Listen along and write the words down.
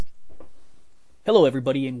Hello,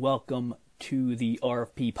 everybody, and welcome to the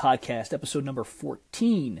RFP podcast, episode number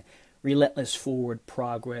 14, Relentless Forward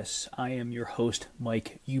Progress. I am your host,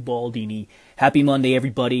 Mike Ubaldini. Happy Monday,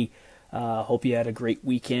 everybody. Hope you had a great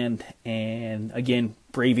weekend. And again,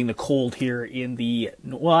 braving the cold here in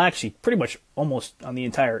pretty much almost on the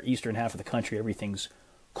entire eastern half of the country. Everything's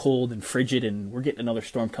cold and frigid, and we're getting another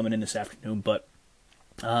storm coming in this afternoon. But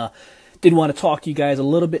did want to talk to you guys a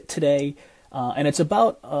little bit today. And it's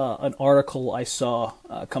about an article I saw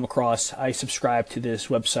come across. I subscribe to this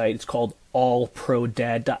website. It's called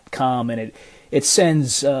allprodad.com, and it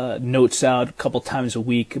sends notes out a couple times a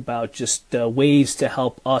week about just ways to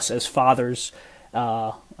help us as fathers,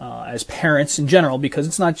 as parents in general, because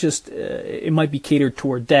it's not just, it might be catered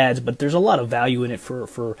toward dads, but there's a lot of value in it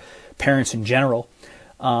for parents in general.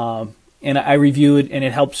 And I review it, and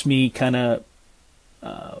it helps me kind of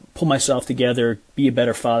pull myself together, be a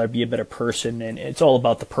better father, be a better person, and it's all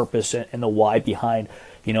about the purpose and the why behind,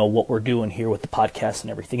 what we're doing here with the podcast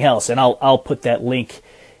and everything else. And I'll put that link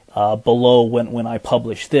below when I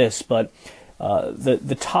publish this. But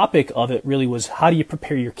the topic of it really was, how do you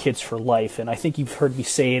prepare your kids for life? And I think you've heard me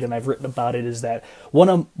say it, and I've written about it, is that one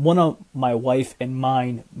of my wife and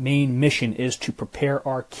mine main mission is to prepare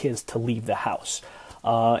our kids to leave the house,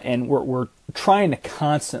 and we're trying to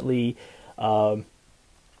constantly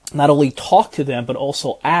not only talk to them, but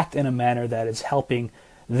also act in a manner that is helping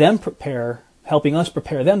us prepare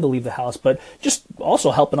them to leave the house, but just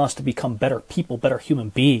also helping us to become better people, better human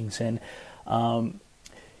beings. And,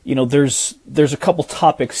 there's a couple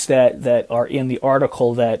topics that are in the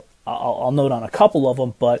article that I'll note on a couple of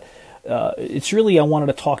them, but it's really, I wanted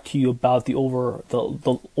to talk to you about the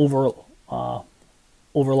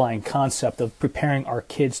overlying concept of preparing our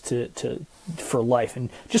kids for life and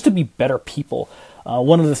just to be better people.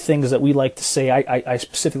 One of the things that we like to say, I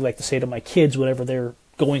specifically like to say to my kids whenever they're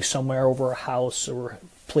going somewhere over a house or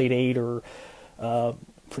play date, or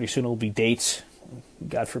pretty soon it'll be dates,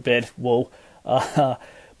 God forbid, whoa.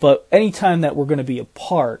 But anytime that we're going to be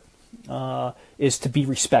apart, is to be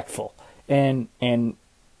respectful. And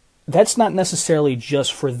that's not necessarily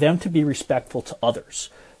just for them to be respectful to others,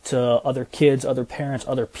 to other kids, other parents,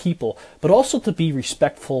 other people, but also to be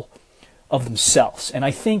respectful of themselves. And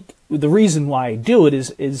I think the reason why I do it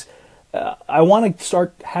is I want to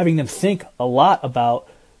start having them think a lot about,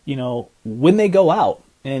 when they go out,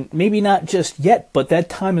 and maybe not just yet, but that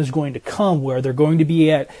time is going to come where they're going to be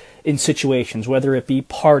in situations, whether it be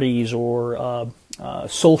parties or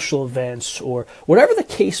social events or whatever the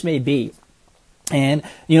case may be. And,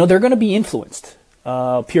 they're going to be influenced,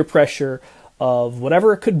 peer pressure of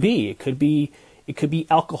whatever it could be. It could be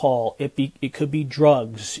alcohol. It could be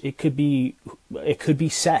drugs. It could be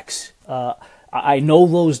sex. I know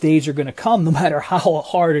those days are going to come, no matter how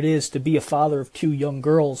hard it is to be a father of two young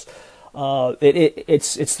girls.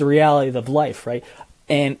 It's the reality of life, right?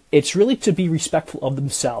 And it's really to be respectful of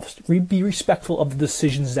themselves. Be respectful of the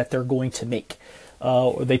decisions that they're going to make,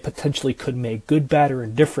 or they potentially could make, good, bad, or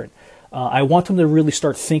indifferent. I want them to really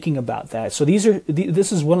start thinking about that. So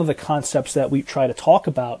this is one of the concepts that we try to talk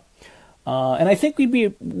about. And I think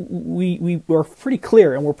we're pretty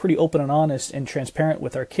clear, and we're pretty open and honest and transparent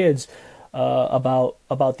with our kids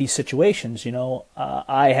about these situations.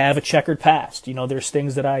 I have a checkered past. There's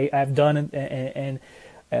things that I've done and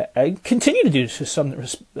I continue to do to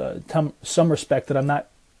some respect that I'm not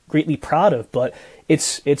greatly proud of, but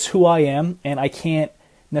it's who I am, and I can't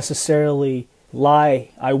necessarily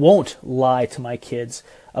lie. I won't lie to my kids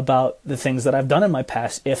about the things that I've done in my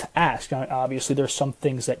past if asked. Now, obviously, there's some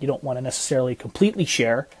things that you don't want to necessarily completely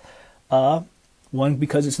share. One,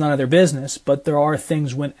 because it's none of their business, but there are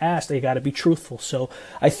things when asked, they got to be truthful. So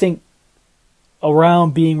I think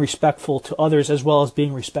around being respectful to others as well as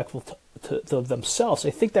being respectful to themselves, I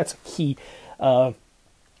think that's a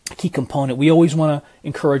key component. We always want to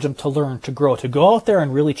encourage them to learn, to grow, to go out there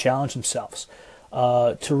and really challenge themselves,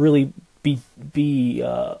 to really be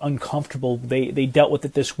uncomfortable. They dealt with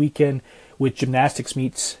it this weekend with gymnastics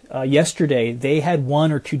meets. Yesterday, they had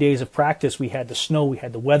 1 or 2 days of practice. We had the snow, we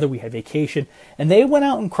had the weather, we had vacation, and they went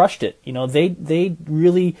out and crushed it. They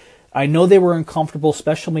really, I know they were uncomfortable,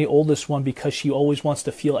 especially my oldest one, because she always wants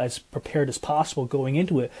to feel as prepared as possible going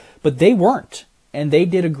into it. But they weren't, and they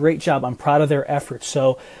did a great job. I'm proud of their efforts.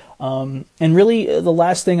 So, and really, the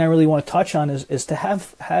last thing I really want to touch on is to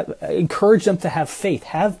have encourage them to have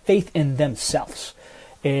faith in themselves,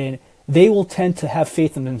 and they will tend to have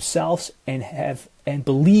faith in themselves and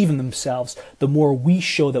believe in themselves the more we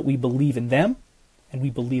show that we believe in them and we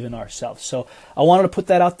believe in ourselves. So I wanted to put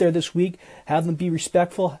that out there this week. Have them be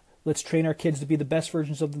respectful. Let's train our kids to be the best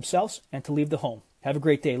versions of themselves and to leave the home. Have a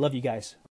great day. Love you guys.